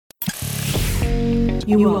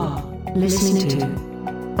You are listening to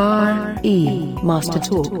RE Master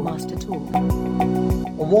Talk.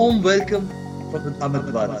 A warm welcome from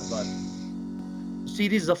Amit Vats.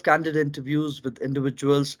 Series of candid interviews with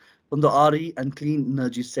individuals from the RE and clean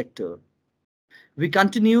energy sector. We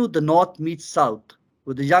continue the North meets South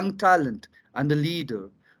with a young talent and a leader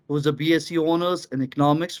who is a BSc Honours in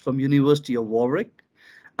Economics from University of Warwick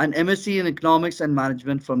and MSc in Economics and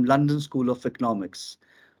Management from London School of Economics.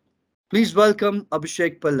 Please welcome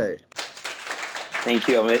Abhishek Pillai. Thank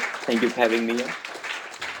you, Amit. Thank you for having me here.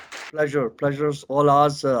 Pleasure's all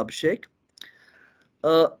ours, Abhishek.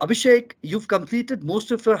 Abhishek, you've completed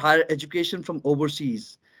most of your higher education from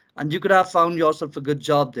overseas, and you could have found yourself a good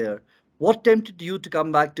job there. What tempted you to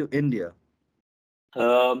come back to India?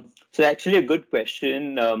 So actually a good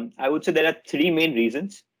question. I would say there are three main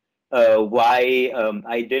reasons why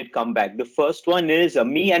I did come back. The first one is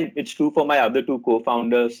me, and it's true for my other two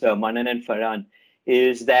co-founders, Manan and Farhan,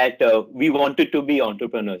 is that we wanted to be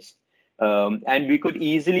entrepreneurs. And we could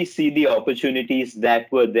easily see the opportunities that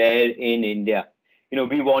were there in India.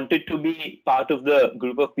 We wanted to be part of the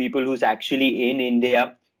group of people who's actually in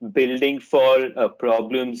India building for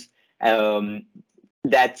problems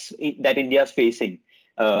that India's facing.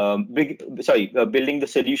 Building the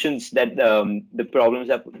solutions that the problems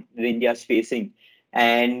that India's facing.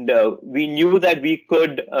 And we knew that we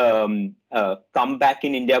could come back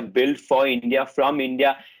in India, build for India, from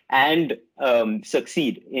India, and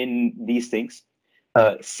succeed in these things.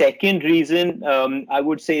 Second reason I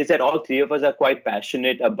would say is that all three of us are quite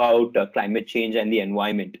passionate about climate change and the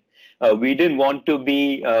environment. We didn't want to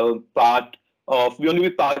be we want to be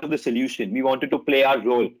part of the solution. We wanted to play our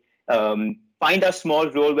role, find a small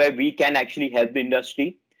role where we can actually help the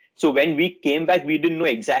industry. So when we came back, we didn't know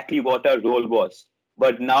exactly what our role was.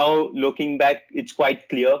 But now looking back, it's quite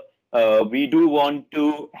clear. We do want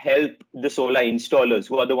to help the solar installers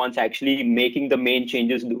who are the ones actually making the main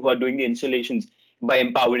changes, who are doing the installations, by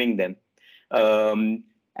empowering them.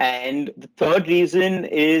 And the third reason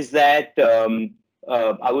is that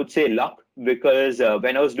I would say luck, because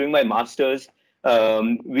when I was doing my master's,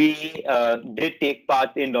 we did take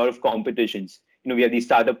part in a lot of competitions. We have these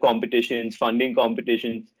startup competitions, funding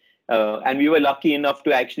competitions, and we were lucky enough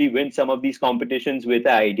to actually win some of these competitions with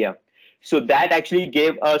our idea. So that actually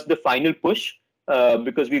gave us the final push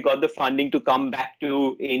because we got the funding to come back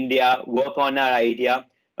to India, work on our idea,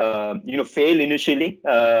 fail initially.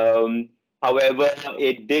 However,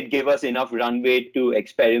 it did give us enough runway to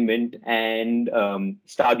experiment and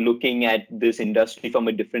start looking at this industry from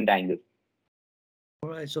a different angle. All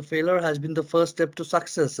right, so failure has been the first step to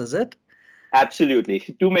success, is it? Absolutely.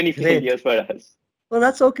 Too many Great. failures for us. Well,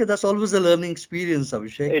 that's okay. That's always a learning experience,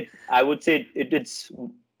 Abhishek. I would say it's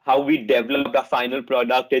how we developed our final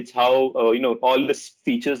product. It's how, all the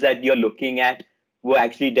features that you're looking at were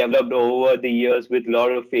actually developed over the years with a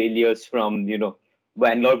lot of failures and a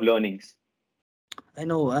lot of learnings. I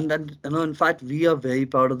know, and in fact, we are very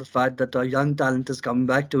proud of the fact that our young talent is coming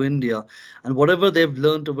back to India, and whatever they've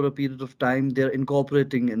learned over a period of time, they're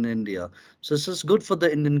incorporating in India. So this is good for the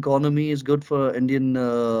Indian economy, is good for Indian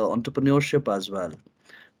entrepreneurship as well.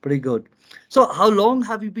 Pretty good. So, how long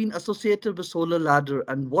have you been associated with Solar Ladder,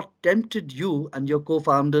 and what tempted you and your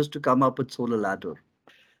co-founders to come up with Solar Ladder?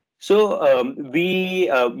 So we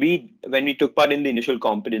when we took part in the initial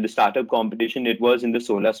competition, the startup competition, it was in the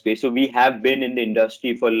solar space. So we have been in the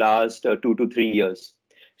industry for last 2 to 3 years.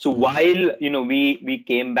 So while we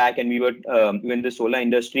came back and we were in the solar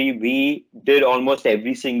industry, we did almost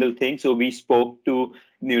every single thing. So we spoke to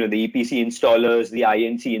the EPC installers, the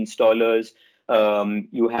INC installers.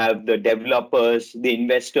 You have the developers, the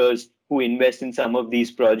investors who invest in some of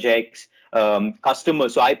these projects.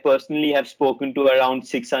 Customers. So I personally have spoken to around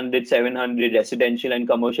 600, 700 residential and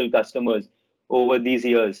commercial customers over these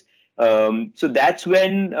years. So that's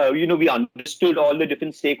when, we understood all the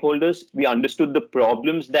different stakeholders. We understood the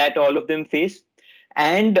problems that all of them face.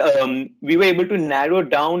 And we were able to narrow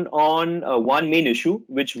down on one main issue,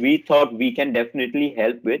 which we thought we can definitely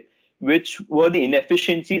help with, which were the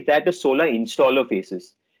inefficiencies that the solar installer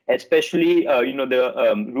faces, especially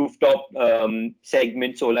the rooftop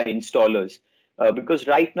segment solar installers, because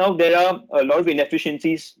right now there are a lot of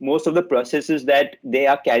inefficiencies. Most of the processes that they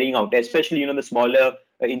are carrying out, especially the smaller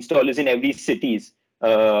installers in every cities,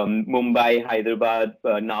 Mumbai, Hyderabad,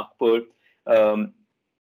 Nagpur,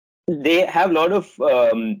 they have a lot of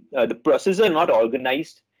the processes are not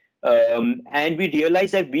organized. And we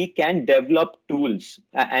realize that we can develop tools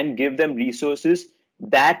and give them resources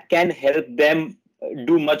that can help them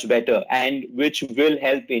do much better, and which will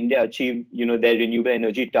help India achieve, their renewable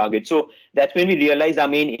energy target. So that's when we realized our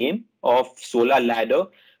main aim of Solar Ladder,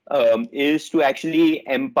 is to actually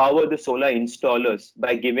empower the solar installers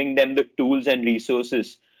by giving them the tools and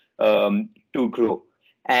resources to grow.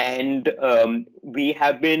 And we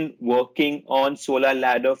have been working on Solar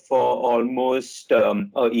Ladder for almost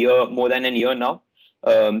a year, more than a year now,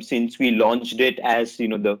 since we launched it as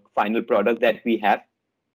the final product that we have.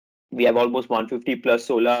 We have almost 150 plus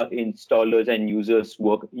solar installers and users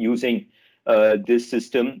using this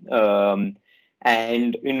system.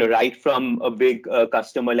 And right from a big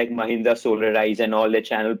customer like Mahindra Solarize and all their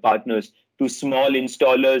channel partners to small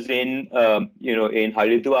installers in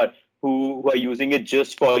Haridwar who are using it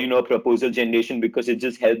just for proposal generation because it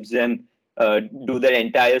just helps them do their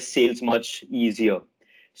entire sales much easier.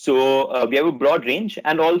 So we have a broad range,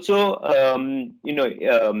 and also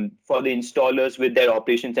for the installers with their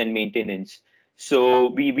operations and maintenance. So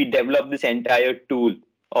we developed this entire tool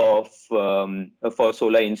of for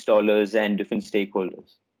solar installers and different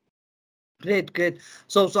stakeholders. Great, great.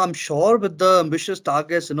 So I'm sure with the ambitious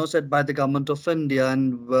targets, set by the government of India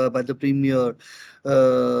and by the premier,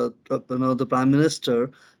 the prime minister.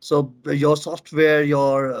 So your software,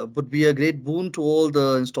 would be a great boon to all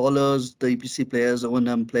the installers, the EPC players,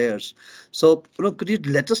 O&M players. So could you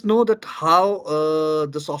let us know that how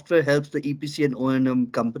the software helps the EPC and O&M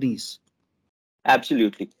companies?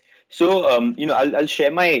 Absolutely. So, I'll share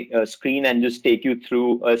my screen and just take you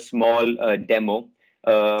through a small demo.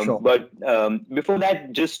 Sure. But before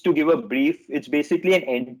that, just to give a brief, it's basically an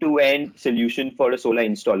end-to-end solution for a solar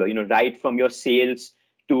installer. Right from your sales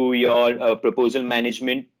to your proposal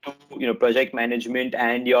management to project management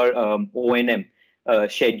and your O&M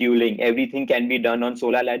scheduling. Everything can be done on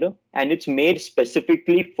Solar Ladder, and it's made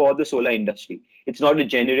specifically for the solar industry. It's not a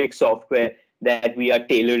generic software that we are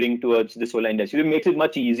tailoring towards the solar industry. It makes it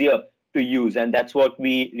much easier to use, and that's what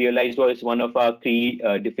we realized was one of our key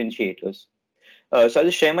differentiators. So I'll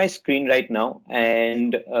just share my screen right now,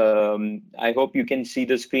 and I hope you can see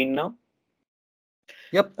the screen now.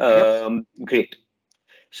 Yep. Yep. Great.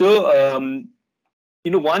 So,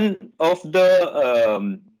 one of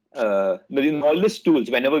in all these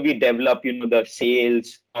tools, whenever we develop, the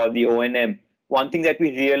sales or the O&M, one thing that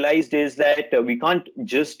we realized is that we can't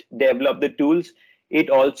just develop the tools. It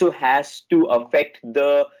also has to affect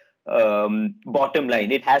the bottom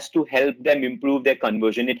line. It has to help them improve their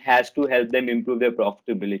conversion. It has to help them improve their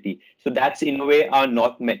profitability. So that's in a way our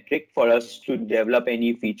north metric for us to develop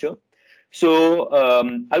any feature. So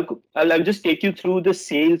I'll just take you through the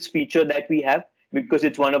sales feature that we have, because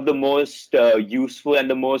it's one of the most useful and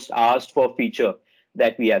the most asked for feature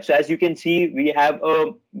that we have. So as you can see, we have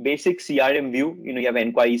a basic CRM view. You have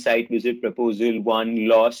inquiry, site visit, proposal, won,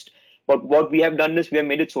 lost. But what we have done is we have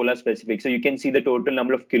made it solar specific. So you can see the total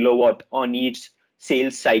number of kilowatt on each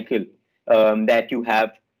sales cycle that you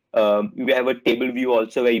have. We have a table view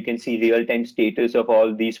also where you can see real-time status of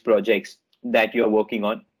all these projects that you're working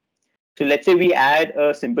on. So let's say we add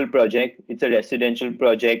a simple project. It's a residential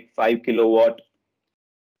project, 5 kilowatt.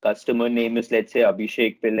 Customer name is, let's say,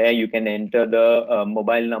 Abhishek Pillai. You can enter the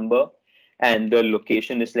mobile number, and the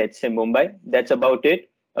location is, let's say, Mumbai. That's about it.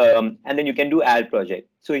 And then you can do add project.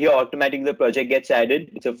 So here automatically the project gets added.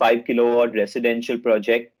 It's a 5 kilowatt residential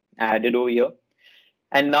project added over here.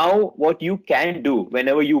 And now what you can do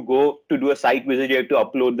whenever you go to do a site visit, you have to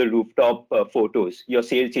upload the rooftop photos. Your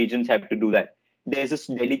sales agents have to do that. There's this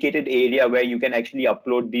dedicated area where you can actually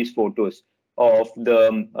upload these photos of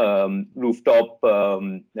the rooftop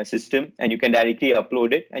system, and you can directly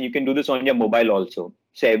upload it, and you can do this on your mobile also.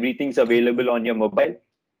 So everything's available on your mobile.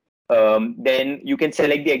 Then you can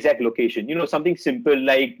select the exact location, something simple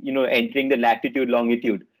like, entering the latitude,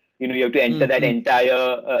 longitude. You have to enter that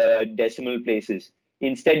entire decimal places.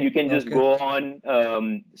 Instead, you can just Okay. go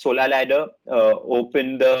on Solar Ladder,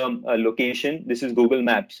 open the location. This is Google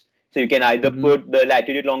Maps. So you can either put the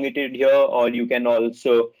latitude, longitude here, or you can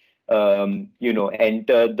also,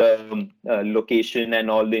 enter the location, and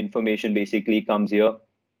all the information basically comes here.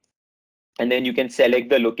 And then you can select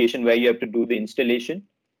the location where you have to do the installation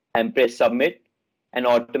and press submit. And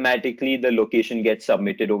automatically the location gets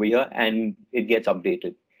submitted over here and it gets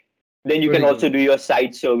updated. Then you can Very also good. do your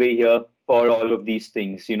site survey here for all of these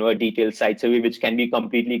things, a detailed site survey, which can be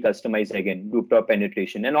completely customized again, rooftop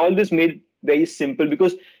penetration. And all this made very simple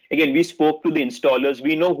because, again, we spoke to the installers.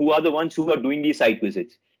 We know who are the ones who are doing these site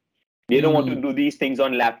visits. They don't want to do these things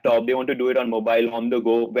on laptop. They want to do it on mobile, on the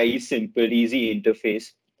go, very simple, easy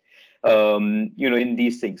interface, in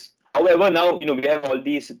these things. However, now, we have all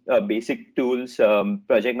these basic tools,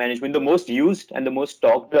 project management. The most used and the most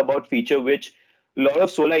talked about feature, which a lot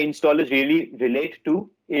of solar installers really relate to,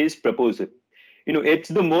 is proposal. It's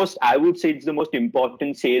the most, I would say it's the most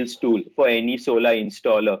important sales tool for any solar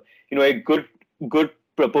installer. A good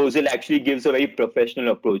proposal actually gives a very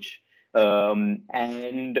professional approach.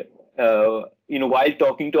 And while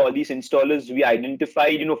talking to all these installers, we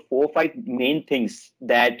identified, 4 or 5 main things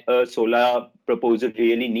that a solar proposal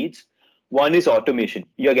really needs. One is automation.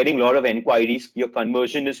 You're getting a lot of inquiries. Your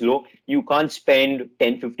conversion is low. You can't spend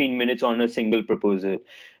 10-15 minutes on a single proposal.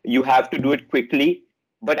 You have to do it quickly.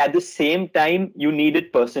 But at the same time, you need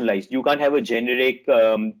it personalized. You can't have a generic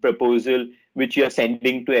proposal which you're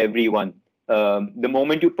sending to everyone. The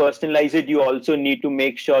moment you personalize it, you also need to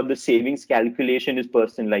make sure the savings calculation is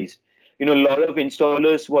personalized. A lot of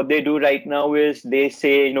installers, what they do right now is they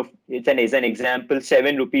say, as an example,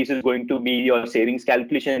 7 rupees is going to be your savings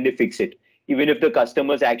calculation, and they fix it, even if the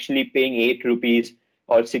customer is actually paying 8 rupees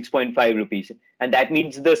or 6.5 rupees. And that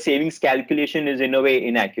means the savings calculation is in a way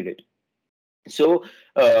inaccurate. So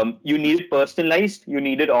you need it personalized, you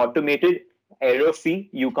need it automated, error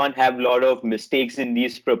free. You can't have a lot of mistakes in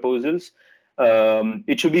these proposals.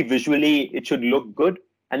 It should be it should look good,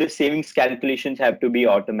 and the savings calculations have to be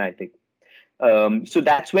automatic. So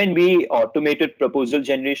that's when we automated proposal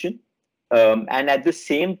generation. And at the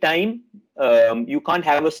same time, you can't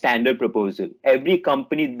have a standard proposal. Every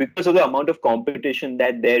company, because of the amount of competition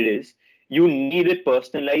that there is, you need it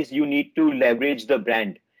personalized. You need to leverage the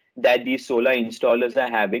brand that these solar installers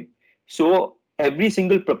are having. So every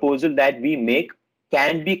single proposal that we make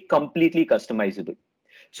can be completely customizable.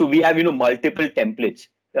 So we have, multiple templates,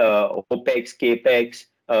 OPEX, CAPEX,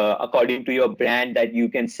 according to your brand that you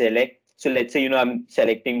can select. So let's say, I'm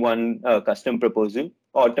selecting one custom proposal.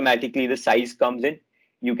 Automatically, the size comes in.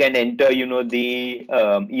 You can enter, the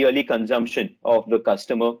yearly consumption of the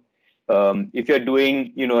customer. If you're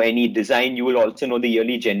doing, any design, you will also know the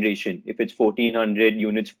yearly generation. If it's 1400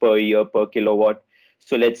 units per year per kilowatt.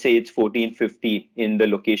 So let's say it's 1450 in the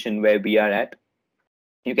location where we are at.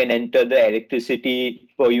 You can enter the electricity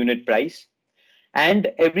per unit price,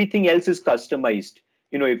 and everything else is customized.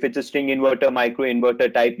 If it's a string inverter, micro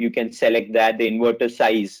inverter type, you can select that. The inverter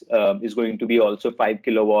size is going to be also 5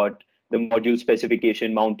 kilowatt, the module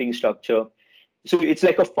specification, mounting structure. So it's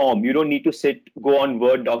like a form. You don't need to go on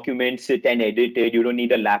Word document, sit and edit it. You don't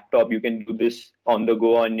need a laptop. You can do this on the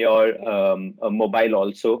go on your mobile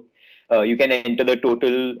also. You can enter the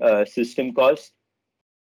total system cost.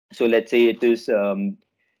 So let's say it is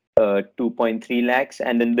 2.3 lakhs,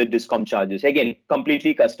 and then the discom charges. Again,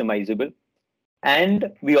 completely customizable.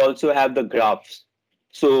 And we also have the graphs.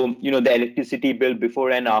 So, the electricity bill before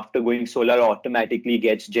and after going solar automatically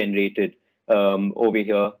gets generated over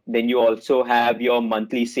here. Then you also have your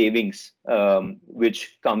monthly savings,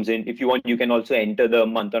 which comes in. If you want, you can also enter the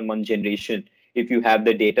month-on-month generation if you have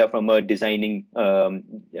the data from a designing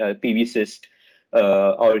PV Syst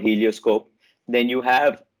or helioscope. Then you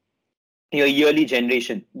have your yearly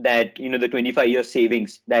generation, that the 25-year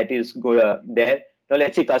savings that is there. Now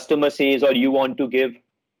let's say customer says, or you want to give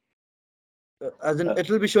As in, it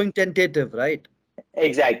will be showing tentative, right?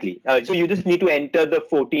 exactly. So you just need to enter the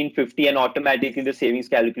 1450, and automatically the savings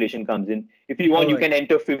calculation comes in. If you want, All you right. can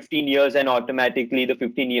enter 15 years, and automatically the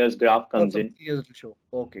 15 years graph Oh, comes in. 50 years it will show.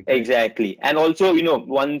 Okay, great. Exactly. And also,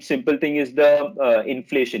 one simple thing is the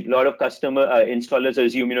inflation. A lot of customer installers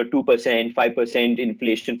assume, 2%, 5%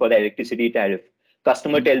 inflation for the electricity tariff.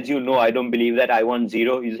 Customer tells you, no, I don't believe that. I want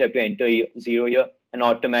zero. You just have to enter zero here, and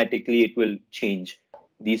automatically it will change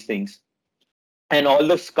these things. And all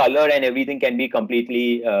this color and everything can be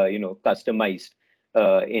completely, customized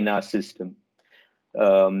in our system.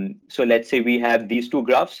 So let's say we have these two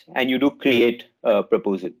graphs, and you do create a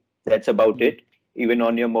proposal. That's about it, even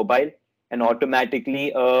on your mobile. And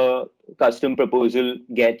automatically a custom proposal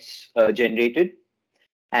gets generated.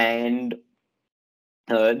 And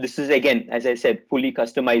this is, again, as I said, fully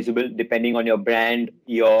customizable depending on your brand,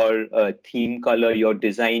 your theme color, your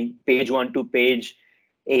design. Page 1 to page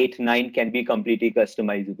 8, 9 can be completely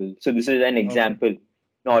customizable. So this is an example.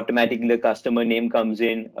 Now, automatically the customer name comes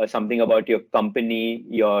in, something about your company,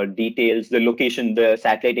 your details, the location, the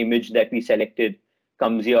satellite image that we selected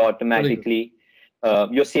comes here automatically.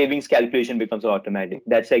 Your savings calculation becomes automatic.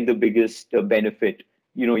 That's like the biggest benefit.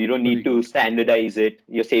 You don't need to standardize it.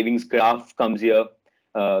 Your savings graph comes here,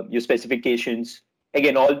 your specifications.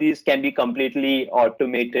 Again, all these can be completely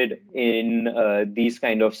automated in these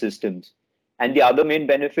kind of systems. And the other main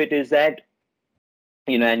benefit is that,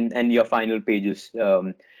 and your final pages.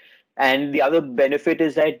 And the other benefit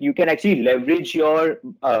is that you can actually leverage your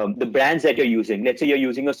the brands that you're using. Let's say you're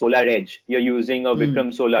using a Solar Edge, you're using a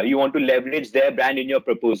Vikram Solar. You want to leverage their brand in your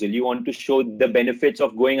proposal. You want to show the benefits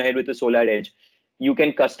of going ahead with the Solar Edge. You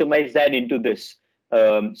can customize that into this,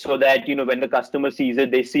 so that when the customer sees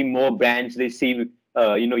it, they see more brands. They see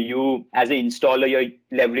you as an installer, you're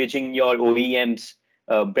leveraging your OEMs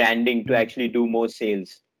branding to actually do more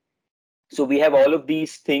sales. So we have all of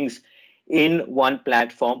these things in one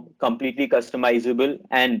platform, completely customizable.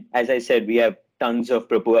 And as I said, we have tons of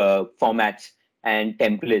formats and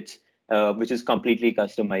templates, which is completely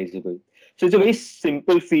customizable. So it's a very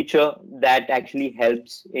simple feature that actually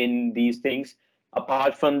helps in these things.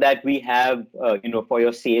 Apart from that, we have, for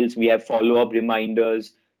your sales, we have follow-up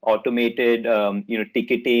reminders, automated,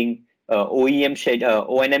 ticketing, O&M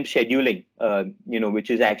scheduling, which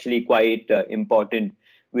is actually quite important,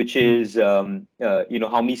 which is how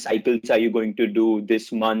many cycles are you going to do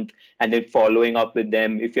this month, and then following up with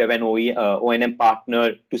them if you have an O&M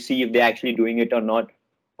partner to see if they're actually doing it or not.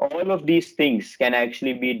 All of these things can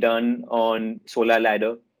actually be done on Solar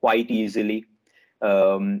Ladder quite easily.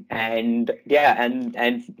 And yeah,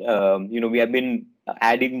 we have been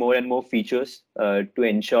adding more and more features to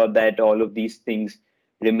ensure that all of these things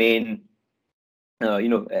remain,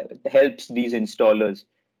 helps these installers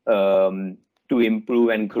to improve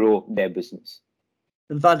and grow their business.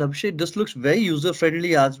 In fact, Abhishek, this looks very user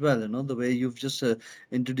friendly as well. The way you've just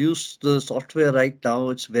introduced the software right now,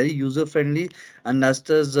 it's very user friendly, and it's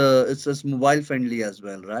as mobile friendly as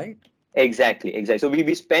well, right? Exactly. So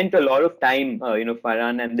we spent a lot of time,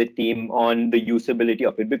 Farhan and the team on the usability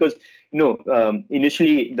of it, because,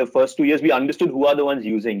 initially the first 2 years we understood who are the ones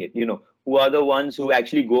using it, who are the ones who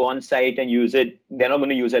actually go on site and use it. They're not going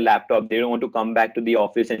to use a laptop. They don't want to come back to the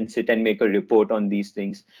office and sit and make a report on these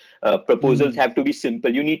things. Proposals Mm. have to be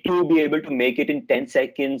simple. You need to be able to make it in 10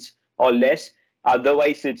 seconds or less.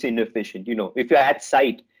 Otherwise, it's inefficient. If you're at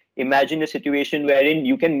site, imagine a situation wherein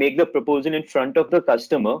you can make the proposal in front of the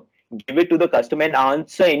customer, give it to the customer, and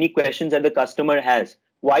answer any questions that the customer has.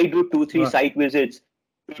 Why do 2 3 Right, site visits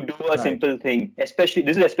to do a right. simple thing? This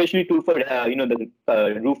is especially true for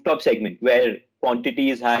the rooftop segment, where quantity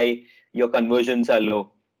is high, your conversions are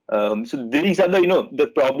low. So these are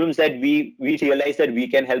the problems that we realize that we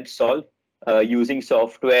can help solve using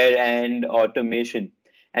software and automation.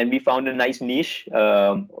 And we found a nice niche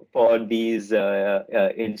for these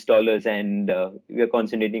installers, and we are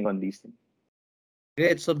concentrating on these things.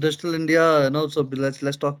 Great. So Digital India, so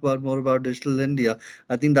let's talk about more about Digital India.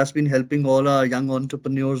 I think that's been helping all our young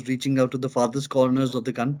entrepreneurs reaching out to the farthest corners of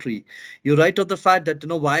the country. You're right of the fact that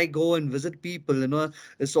why go and visit people.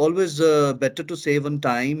 It's always better to save on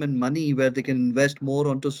time and money where they can invest more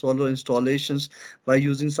onto solar installations by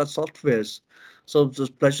using such softwares. So it's a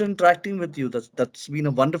pleasure interacting with you. That's been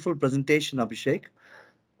a wonderful presentation, Abhishek.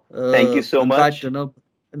 Thank you so In fact,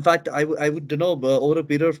 much. I would, over a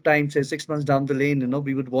period of time, say 6 months down the lane,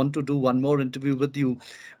 we would want to do one more interview with you,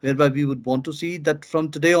 whereby we would want to see that from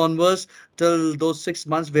today onwards till those 6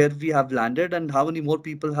 months where we have landed and how many more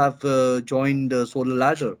people have joined Solar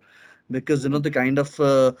Ladder. Because, the kind of,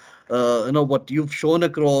 what you've shown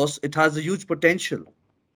across, it has a huge potential.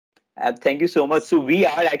 Thank you so much. So we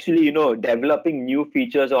are actually, developing new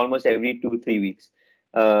features almost every 2 3 weeks,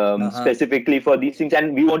 Uh-huh. specifically for these things,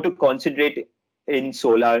 and we want to concentrate in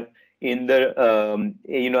solar, in the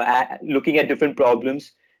looking at different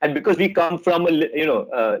problems. And because we come from a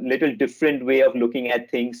little different way of looking at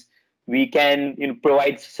things, we can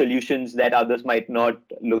provide solutions that others might not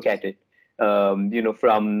look at it,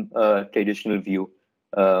 from a traditional view.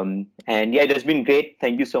 And yeah, it has been great.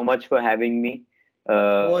 Thank you so much for having me.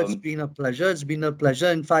 Oh, it's Um, been a pleasure. It's been a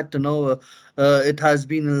pleasure. In fact, it has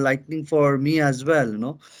been enlightening for me as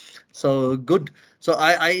well. So good. So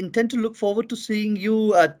I intend to look forward to seeing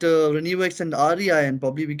you at RenewX and REI, and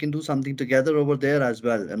probably we can do something together over there as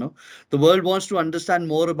well. The world wants to understand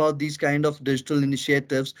more about these kind of digital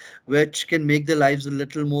initiatives, which can make their lives a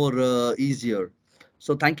little more easier.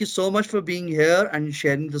 So thank you so much for being here and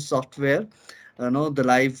sharing the software. The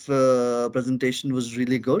live presentation was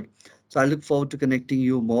really good. So I look forward to connecting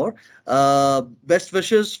you more. Best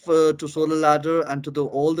wishes to Solar Ladder and to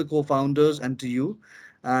all the co-founders and to you.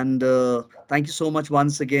 And thank you so much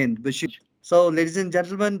once again. Wish you. So, ladies and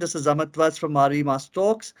gentlemen, this is Amit Vats from RE Master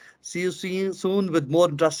Talks. See you soon with more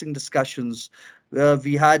interesting discussions.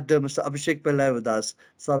 We had Mr. Abhishek Pillai with us.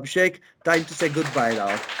 So, Abhishek, time to say goodbye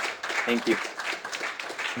now. Thank you.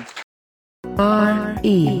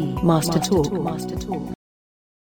 RE Master Talk.